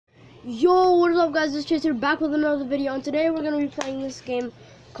Yo, what is up guys, it's Chase here back with another video, and today we're going to be playing this game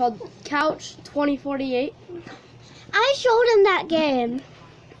called Couch 2048. I showed him that game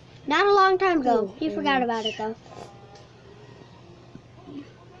not a long time ago. He forgot about it though.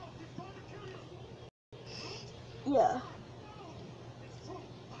 Yeah.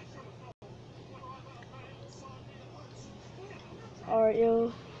 Alright,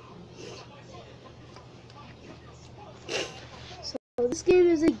 yo. So this game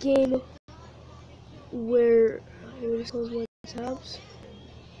is a game where let me just close my tabs.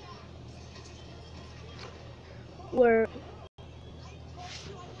 Where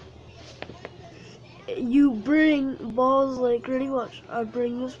you bring balls, like, ready, watch. I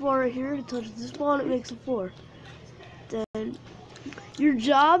bring this ball right here, it touches this ball and it makes a 4. Then your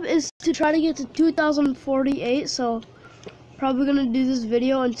job is to try to get to 2048, so probably gonna do this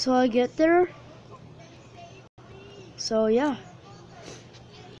video until I get there. So yeah,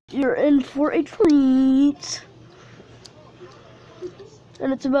 you're in for a treat,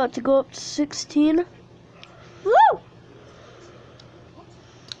 and it's about to go up to 16. Woo!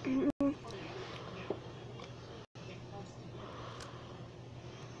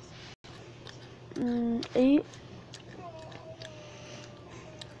 8.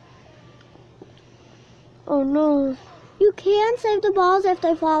 Oh no. You can save the balls if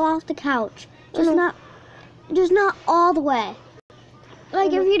they fall off the couch. Just not all the way.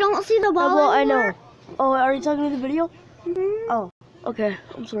 Like if you don't see the ball well, anymore. I know. Oh, are you talking to the video? Mm-hmm. Oh, okay.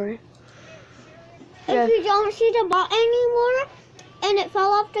 I'm sorry. If you don't see the ball anymore and it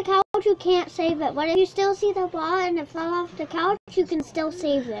fell off the couch, you can't save it. But if you still see the ball and it fell off the couch, you can still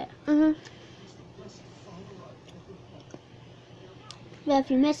save it. But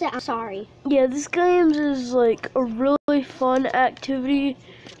if you miss it, I'm sorry. Yeah, this game is like a really fun activity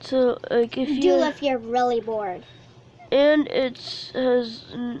to like if you do if you're really bored. And it has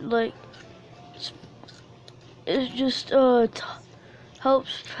like it just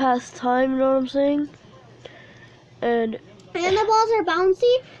helps pass time. You know what I'm saying? And the balls are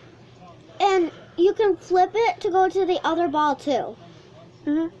bouncy, and you can flip it to go to the other ball too.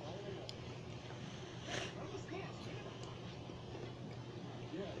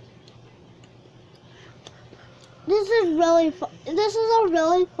 This is really fun. This is a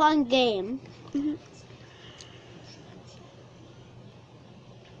really fun game.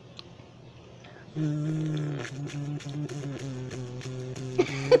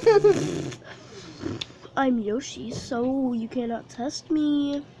 I'm Yoshi, so you cannot test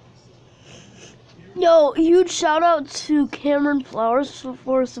me. Yo, huge shout out to Cameron Flowers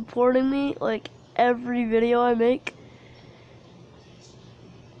for supporting me like every video I make.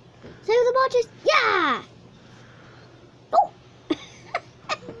 Save the ball, just yeah. Oh.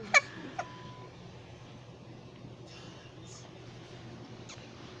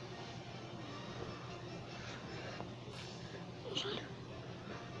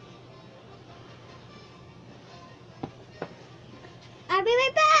 I'll be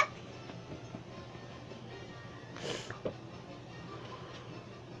right back.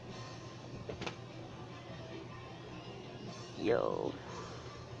 Yo.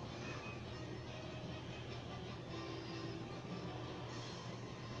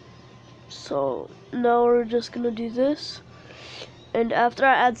 So now we're just gonna do this, and after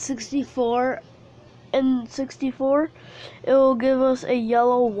I add 64 and 64, it will give us a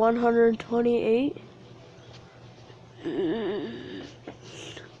yellow 128.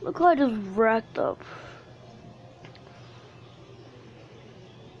 Look how I just racked up.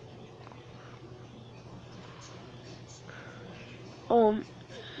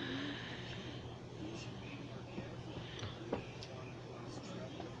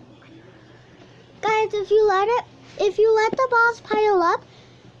 Guys, if you let the balls pile up,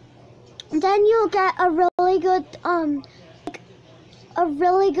 then you'll get a really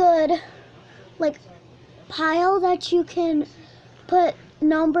good like pile that you can put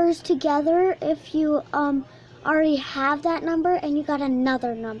numbers together if you already have that number and you got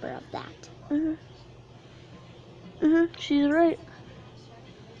another number of that. She's right.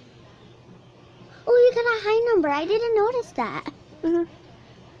 Oh, you got a high number. I didn't notice that.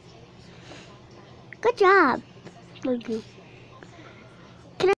 Good job. Thank you.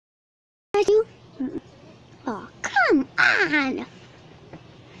 Can I do? Oh, come on.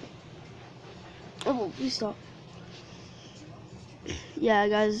 Oh, please stop. Yeah,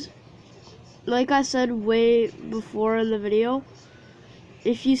 guys, like I said way before in the video,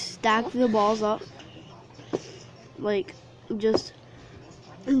 if you stack the balls up, like, just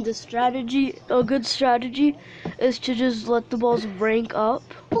the strategy, a good strategy is to just let the balls rank up.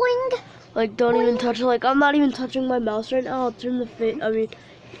 Boing. Like, don't even touch it. Like, I'm not even touching my mouse right now. I'll turn the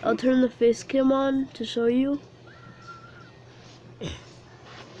I'll turn the face cam on to show you.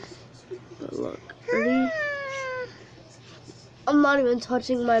 But look, ready? I'm not even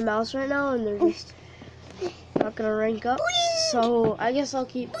touching my mouse right now, and they're just not gonna rank up. So I guess I'll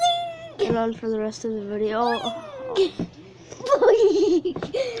keep it on for the rest of the video.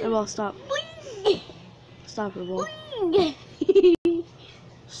 Well, stop. Stop it, ball.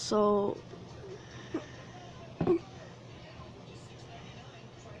 So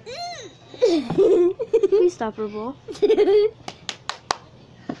please stop her, ball.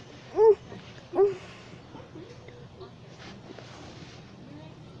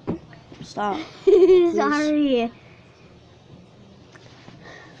 Stop. Sorry.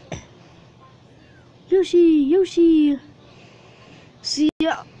 Yoshi. See,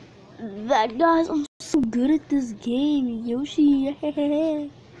 that guys, I'm so good at this game, Yoshi.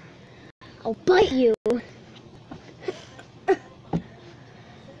 I'll bite you.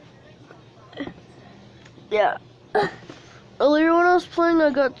 Yeah. Earlier when I was playing, I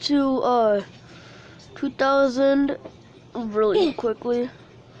got to 2,000 really quickly.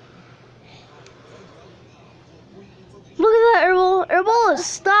 Look at that, Airball. Airball,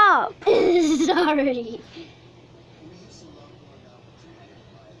 stop. Sorry.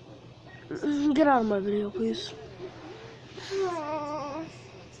 Get out of my video, please.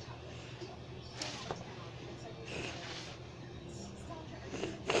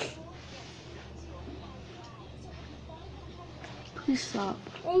 Please stop.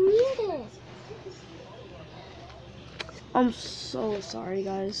 I need it. I'm so sorry,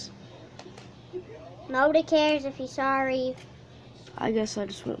 guys. Nobody cares if you're sorry. I guess I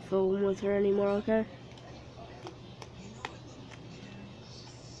just won't film with her anymore, okay?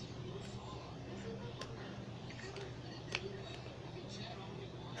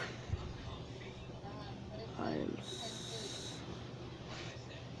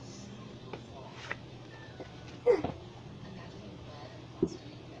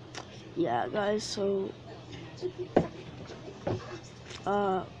 Yeah, guys, so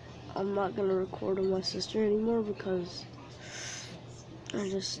I'm not gonna record with my sister anymore because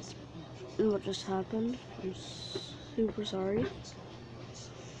what just happened. I'm super sorry.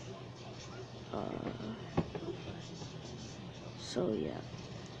 So yeah,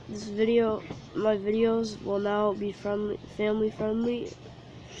 my videos will now be family friendly.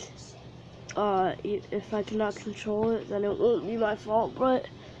 If I cannot control it, then it won't be my fault, but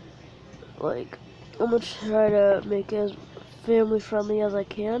like, I'm gonna try to make it as family friendly as I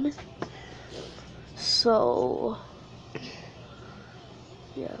can. So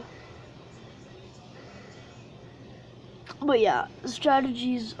yeah. But yeah,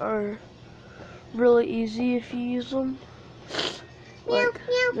 strategies are really easy if you use them. Like,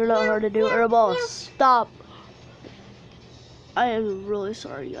 they're not hard to do. Airball, stop. I am really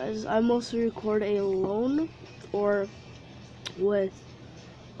sorry, guys. I mostly record alone or with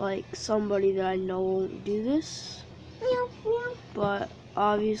like somebody that I know won't do this. But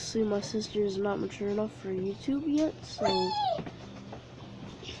obviously my sister is not mature enough for YouTube yet, so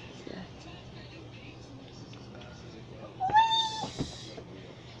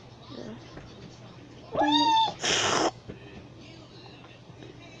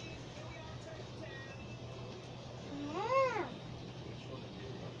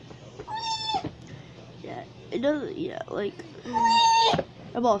yeah, it doesn't. Yeah, like.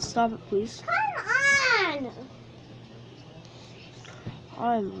 Airball, stop it, please. Come on.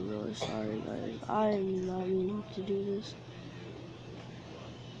 I'm really sorry, guys. I am not meaning to do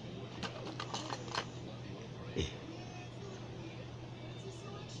this.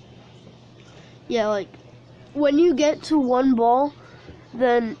 Yeah, like, when you get to one ball,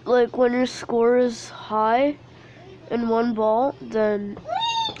 then, like, when your score is high in one ball, then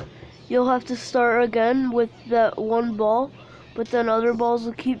you'll have to start again with that one ball, but then other balls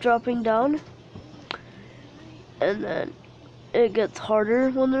will keep dropping down. And then it gets harder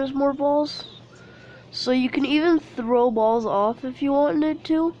when there's more balls. So you can even throw balls off if you wanted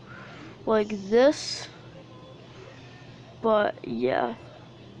to, like this. But yeah,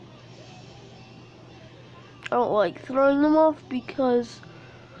 I don't like throwing them off because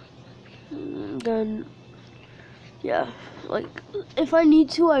then, yeah, like if I need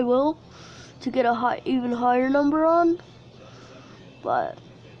to, I will to get a even higher number on. But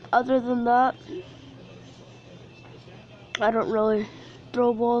other than that, I don't really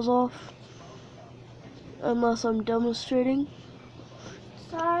throw balls off unless I'm demonstrating.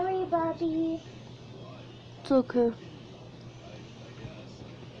 Sorry, Bobby. It's okay.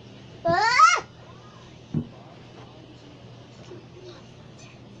 Ah!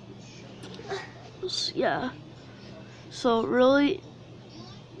 Yeah. So really,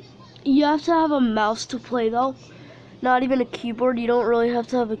 You have to have a mouse to play though. Not even a keyboard. You don't really have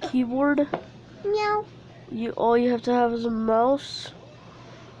to have a keyboard. Meow. All you have to have is a mouse.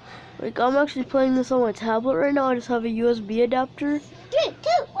 Like I'm actually playing this on my tablet right now. I just have a USB adapter. 3, 2,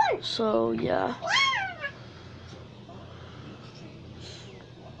 1. So yeah.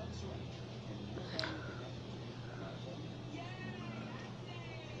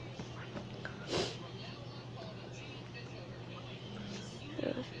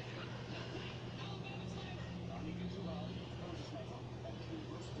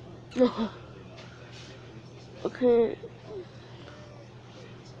 Okay.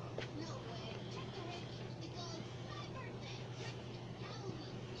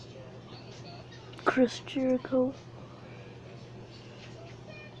 Chris Jericho.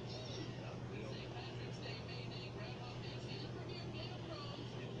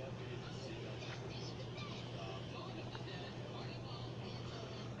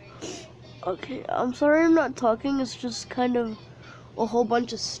 Okay, I'm sorry I'm not talking. It's just kind of a whole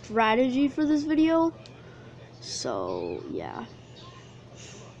bunch of strategy for this video. So, yeah.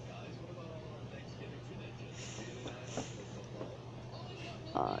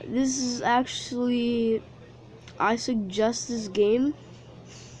 This is actually, I suggest this game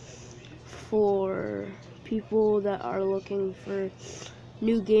for people that are looking for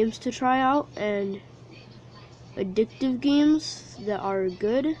new games to try out and addictive games that are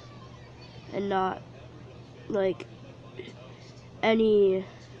good and not like any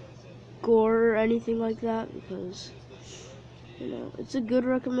gore or anything like that, because you know it's a good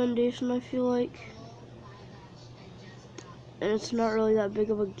recommendation, I feel like, and it's not really that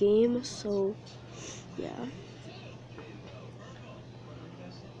big of a game, so yeah.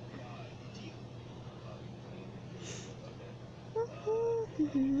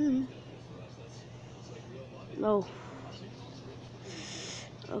 No.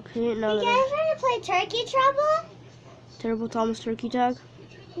 Okay, now You that guys want to play Turkey Trouble? Terrible Thomas Turkey Tag.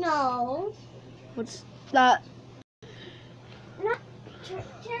 No. What's that? Not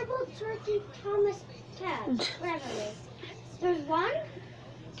Terrible Turkey Thomas Tag. Whatever it is.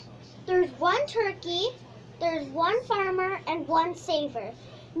 There's one turkey, there's one farmer, and one saver.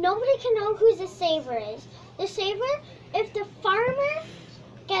 Nobody can know who the saver is. The saver, if the farmer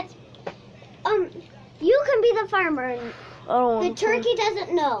gets, you can be the farmer. The turkey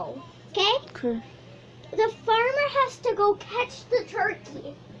doesn't know, okay? Okay. The farmer has to go catch the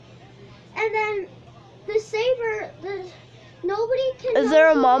turkey. And then the saver, nobody can know. Is there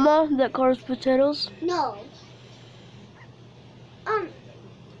a mama that carves potatoes? No. And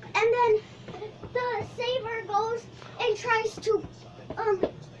then the saver goes and tries to,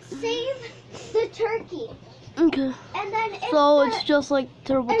 save the turkey. Okay. And then So it's just like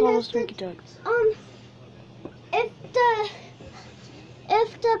Terrible Thomas Turkey Tag.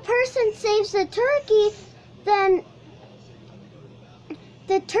 If the person saves the turkey, then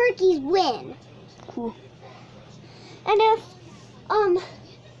the turkeys win. Cool. And if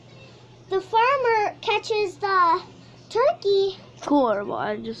the farmer catches the turkey, Cool, well,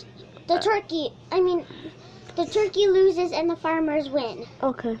 I just... the turkey loses and the farmers win.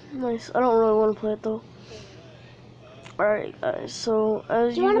 Okay, nice. I don't really want to play it though. Alright guys, so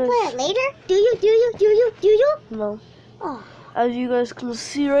as Do you you want to guys... play it later? Do you? No. Oh. As you guys can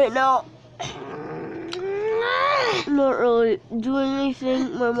see right now, I'm not really doing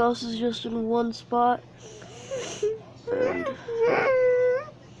anything. My mouse is just in one spot. And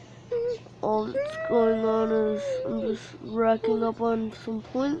all that's going on is I'm just racking up on some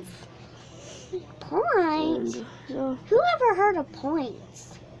points. Points? And, yeah. Who ever heard of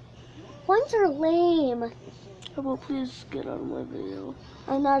points? Points are lame. How about please get out of my video?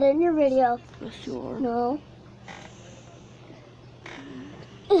 I'm not in your video. Yes, you are. No.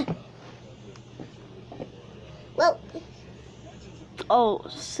 Well. Oh,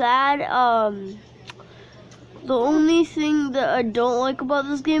 sad. The only thing that I don't like about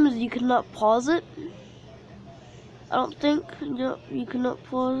this game is you cannot pause it. I don't think. Yeah, you cannot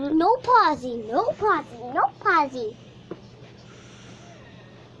pause it. No pausing. No pausing. No pausing.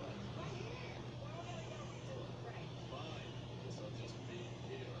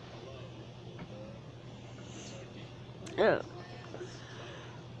 Yeah.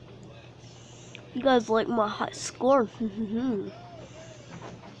 You guys like my high score.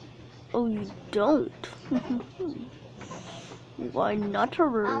 Oh, you don't? Why not?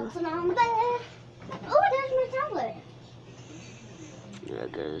 Bouncing on the bed. Oh, there's my tablet. Yeah,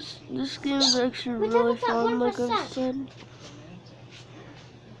 guys, this game is actually My really tablet's at fun, like I 1%. said.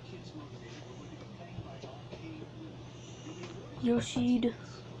 Yoshid.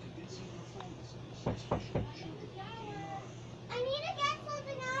 I need to get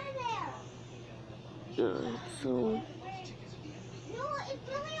something out of there. So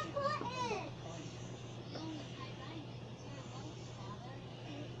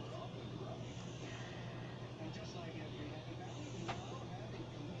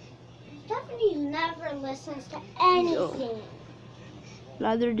Stephanie never listens to anything.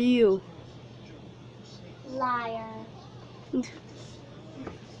 neither do you. Liar.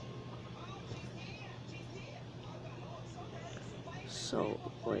 So,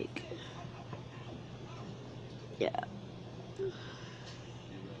 like, yeah.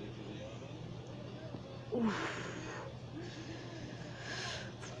 Oof.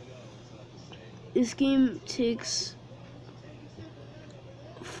 This game takes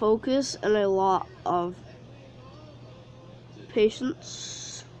focus and a lot of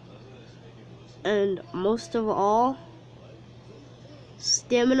patience, and most of all,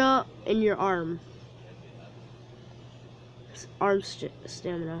 stamina in your arm.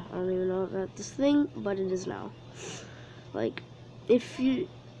 Stamina. I don't even know if that's this thing, but it is now. Like, if you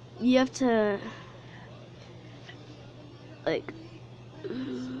have to, like,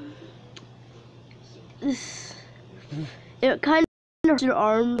 this, it kind of hurts your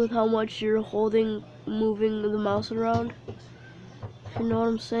arm with how much you're moving the mouse around. If you know what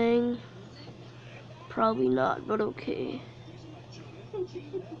I'm saying. Probably not, but okay.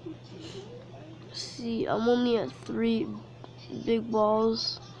 See, I'm only at 3 big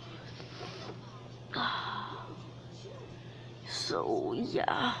balls. So,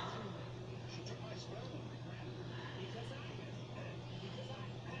 yeah.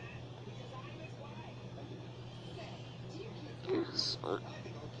 So.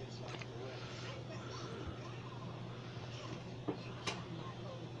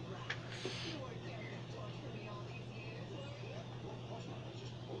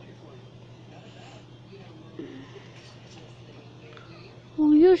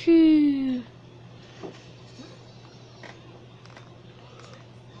 Oh, Yoshi!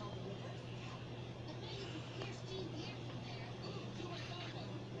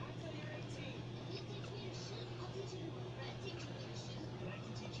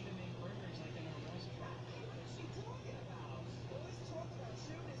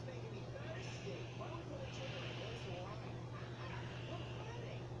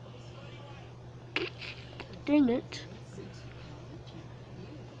 Dang it.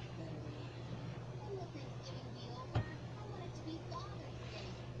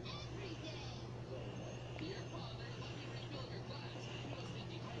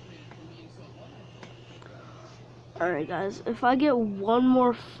 Alright guys, if I get one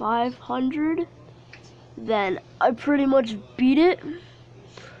more 500, then I pretty much beat it,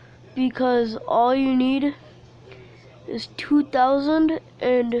 because all you need is 2,000,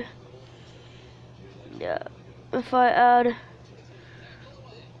 and yeah, if I add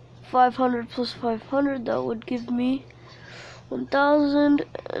 500 plus 500, that would give me 1,000,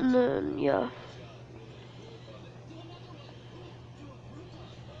 and then yeah.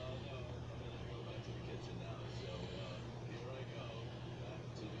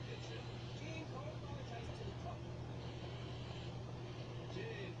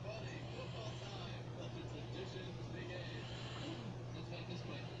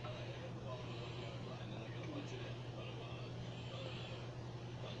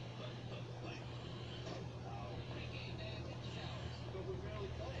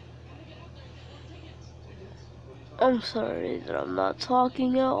 I'm sorry that I'm not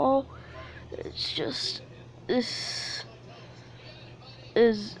talking at all. It's just, this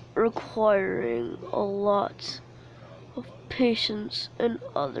is requiring a lot of patience and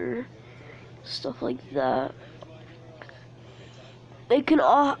other stuff like that. It can,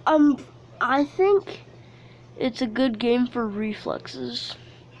 I think it's a good game for reflexes.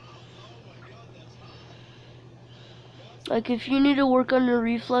 Like, if you need to work on your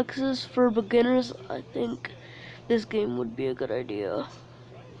reflexes for beginners, I think this game would be a good idea.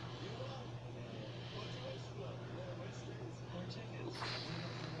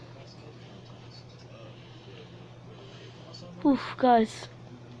 Oof, guys.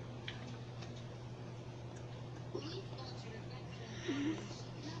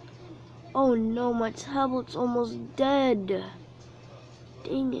 Oh no, my tablet's almost dead.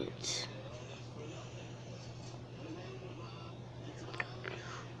 Dang it.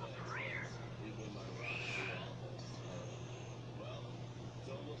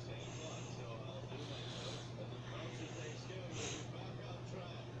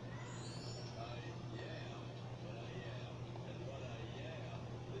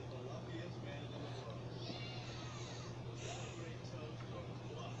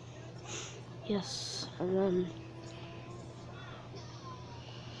 Yes, and then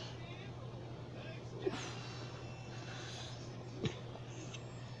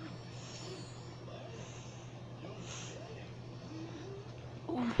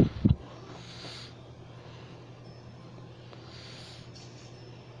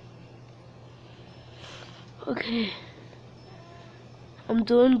Okay. I'm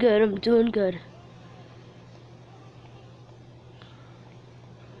doing good. I'm doing good.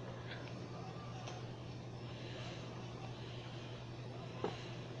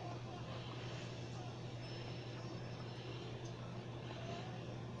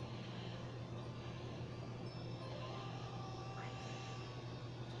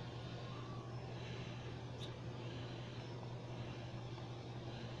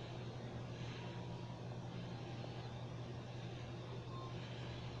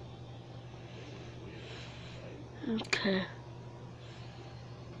 Okay.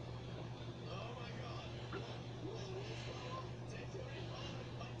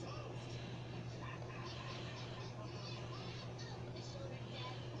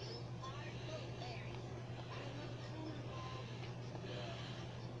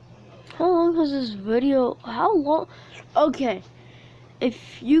 How long is this video? How long? Okay.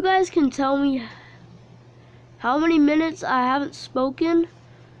 If you guys can tell me how many minutes I haven't spoken,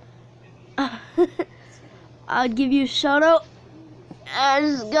 I'll give you a shout out. I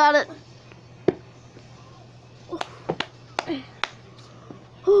just got it.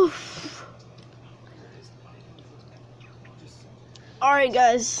 Alright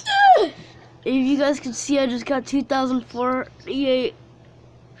guys, if you guys can see, I just got 2,048.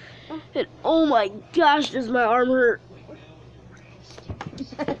 And oh my gosh, does my arm hurt.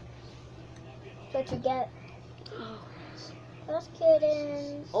 What you get? Those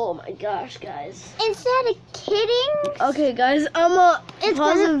kittens. Oh my gosh, guys. Instead of kidding. Okay guys, I'm gonna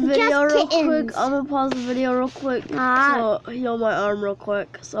pause the video real kittens. quick. I'm gonna pause the video real quick to heal my arm real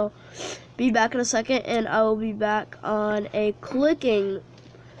quick. So be back in a second, and I will be back on a clicking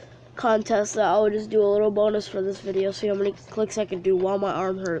contest that I will just do a little bonus for this video. See how many clicks I can do while my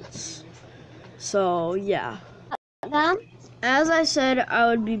arm hurts. So yeah. As I said, I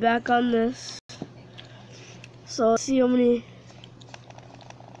would be back on this. So let's see how many.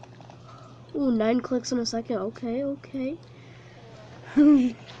 Ooh, 9 clicks in a second. Okay, okay.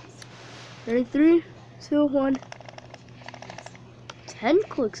 Ready? 3, 2, 1. 10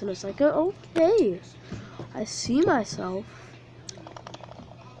 clicks in a second. Okay. I see myself.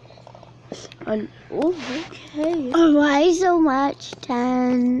 And oh, okay. Why so much?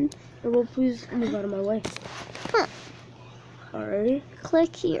 10. Well, please move out of my way. Huh. Alrighty.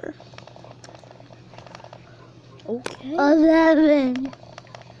 Click here. Okay. 11.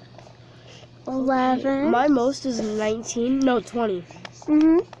 11. My most is 19. No, 20.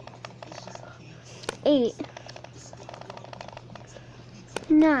 8.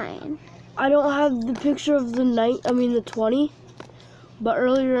 9. I don't have the picture of the the 20. But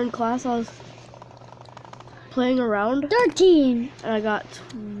earlier in class, I was playing around. 13. And I got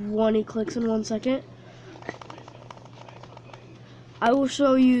 20 clicks in 1 second. I will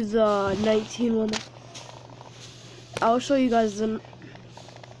show you the 19 one. I'll show you guys the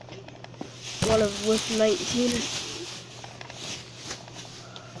one of with 19.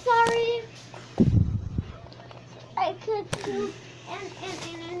 Sorry. I could do.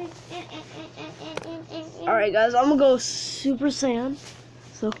 Alright guys, I'm gonna go Super Saiyan.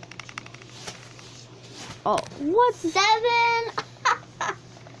 So. Oh, what? 7.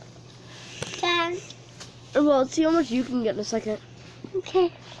 10. Well, let's see how much you can get in a second.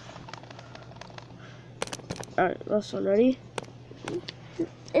 Okay. Alright, last one. Ready?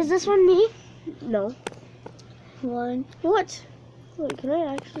 Is this one me? No. 1. What? Wait, can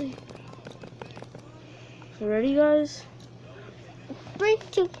I actually? Ready, guys? 3,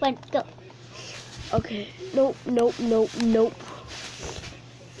 2, 1, go. Okay. Nope, nope, nope, nope.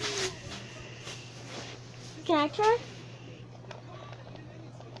 Can I try?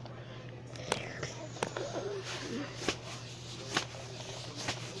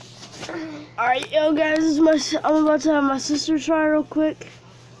 Alright, yo guys, this is I'm about to have my sister try real quick.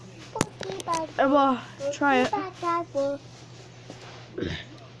 Well, try it.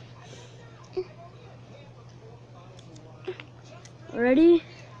 Ready?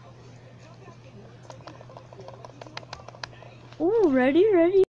 Ooh,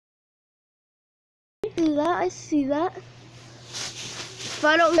 ready? See that? I see that. If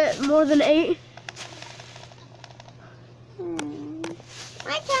I don't get more than 8.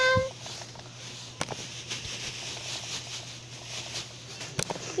 My turn.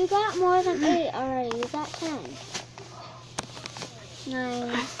 You got more than 8 already. You got 10.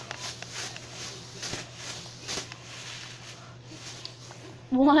 9.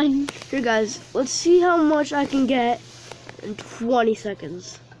 1. Here guys, let's see how much I can get in 20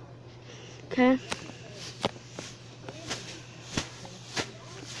 seconds. Okay?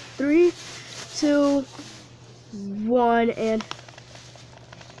 3, 2, 1, and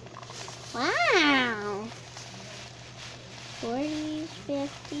Wow. 40,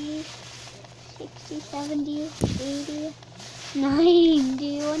 50, 60, 70, 80,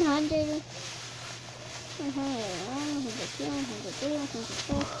 90, 100.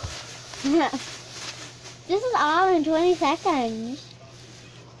 This is all in 20 seconds.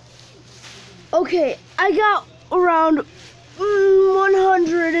 Okay, I got around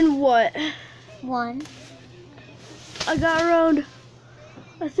 100 and what? 1. I got around,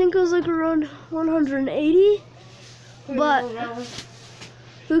 I think it was like around 180, but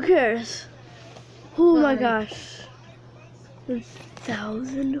who cares? Oh my gosh.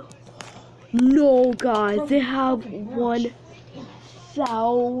 1,000? No, guys, they have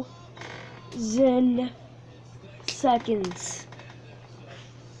 1,000 seconds.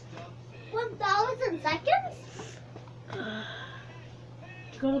 1,000 seconds?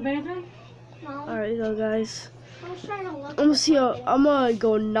 Go to the bathroom? No. Alright, so guys, I was trying to look. I'm gonna see. I'm gonna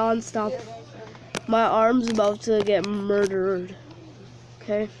go non-stop. My arm's about to get murdered.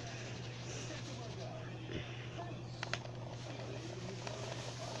 Okay.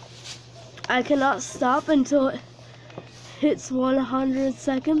 I cannot stop until it hits 100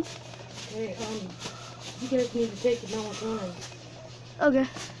 seconds. Hey, you guys need to take the melatonin. Okay.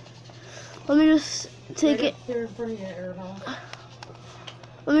 Let me just take it. Right up there in front of you, Arabella.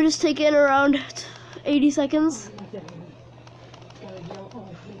 Let me just take it in around 80 seconds. Okay. Oh,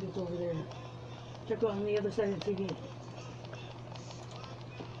 maybe it's over there. Check on the other side of the TV.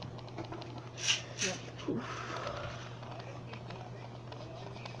 Yep.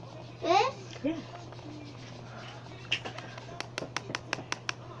 This? Yeah.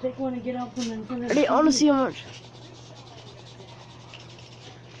 Take one and get out from in front of the Ready? I want to TV. see how much.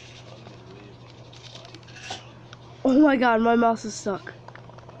 Oh my god, my mouse is stuck.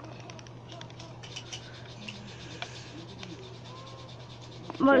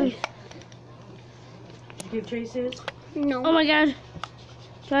 Did you give Chase his? No. Oh my god.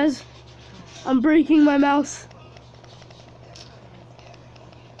 Guys, I'm breaking my mouse.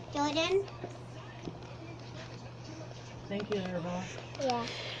 Jordan? Thank you, Arabella. Yeah.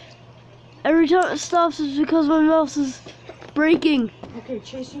 Every time it stops is because my mouse is breaking. Okay,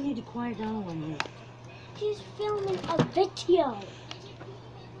 Chase, you need to quiet down a little bit. She's filming a video.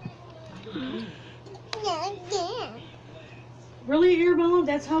 Yeah. Really, Arabella?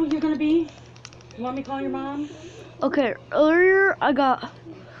 That's how you're gonna be? You want me to call your mom? Okay, earlier I got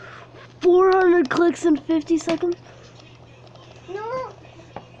 400 clicks in 50 seconds. No.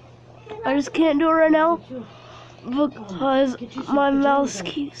 I just can't do it right now because Get you some my pajamas mouse on.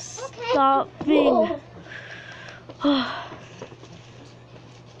 keeps Okay. stopping.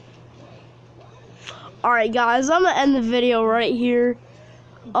 Alright guys, I'm gonna end the video right here.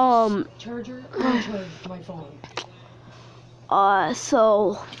 Charger? Uncharge my phone.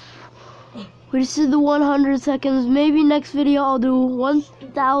 So we just did the 100 seconds. Maybe next video I'll do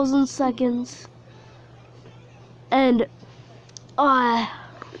 1,000 seconds. And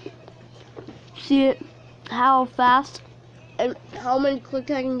see it how fast and how many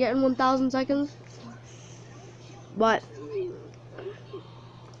clicks I can get in 1,000 seconds. But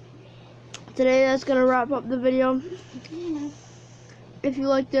today that's gonna wrap up the video. If you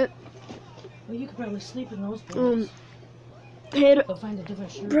liked it, Well, you could probably sleep in those pants. hit, Go find a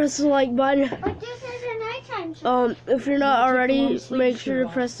different shirt. press the like button. But this is a nighttime show. If you're not Take the already, long sleeve make sure shirt to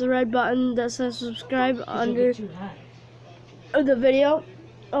off. press the red button that says subscribe 'Cause you'll under get too hot. the video.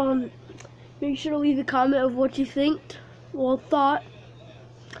 Make sure to leave a comment of what you think, thought,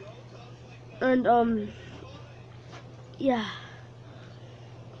 and yeah.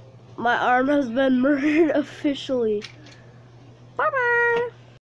 My arm has been murdered officially. Bye bye.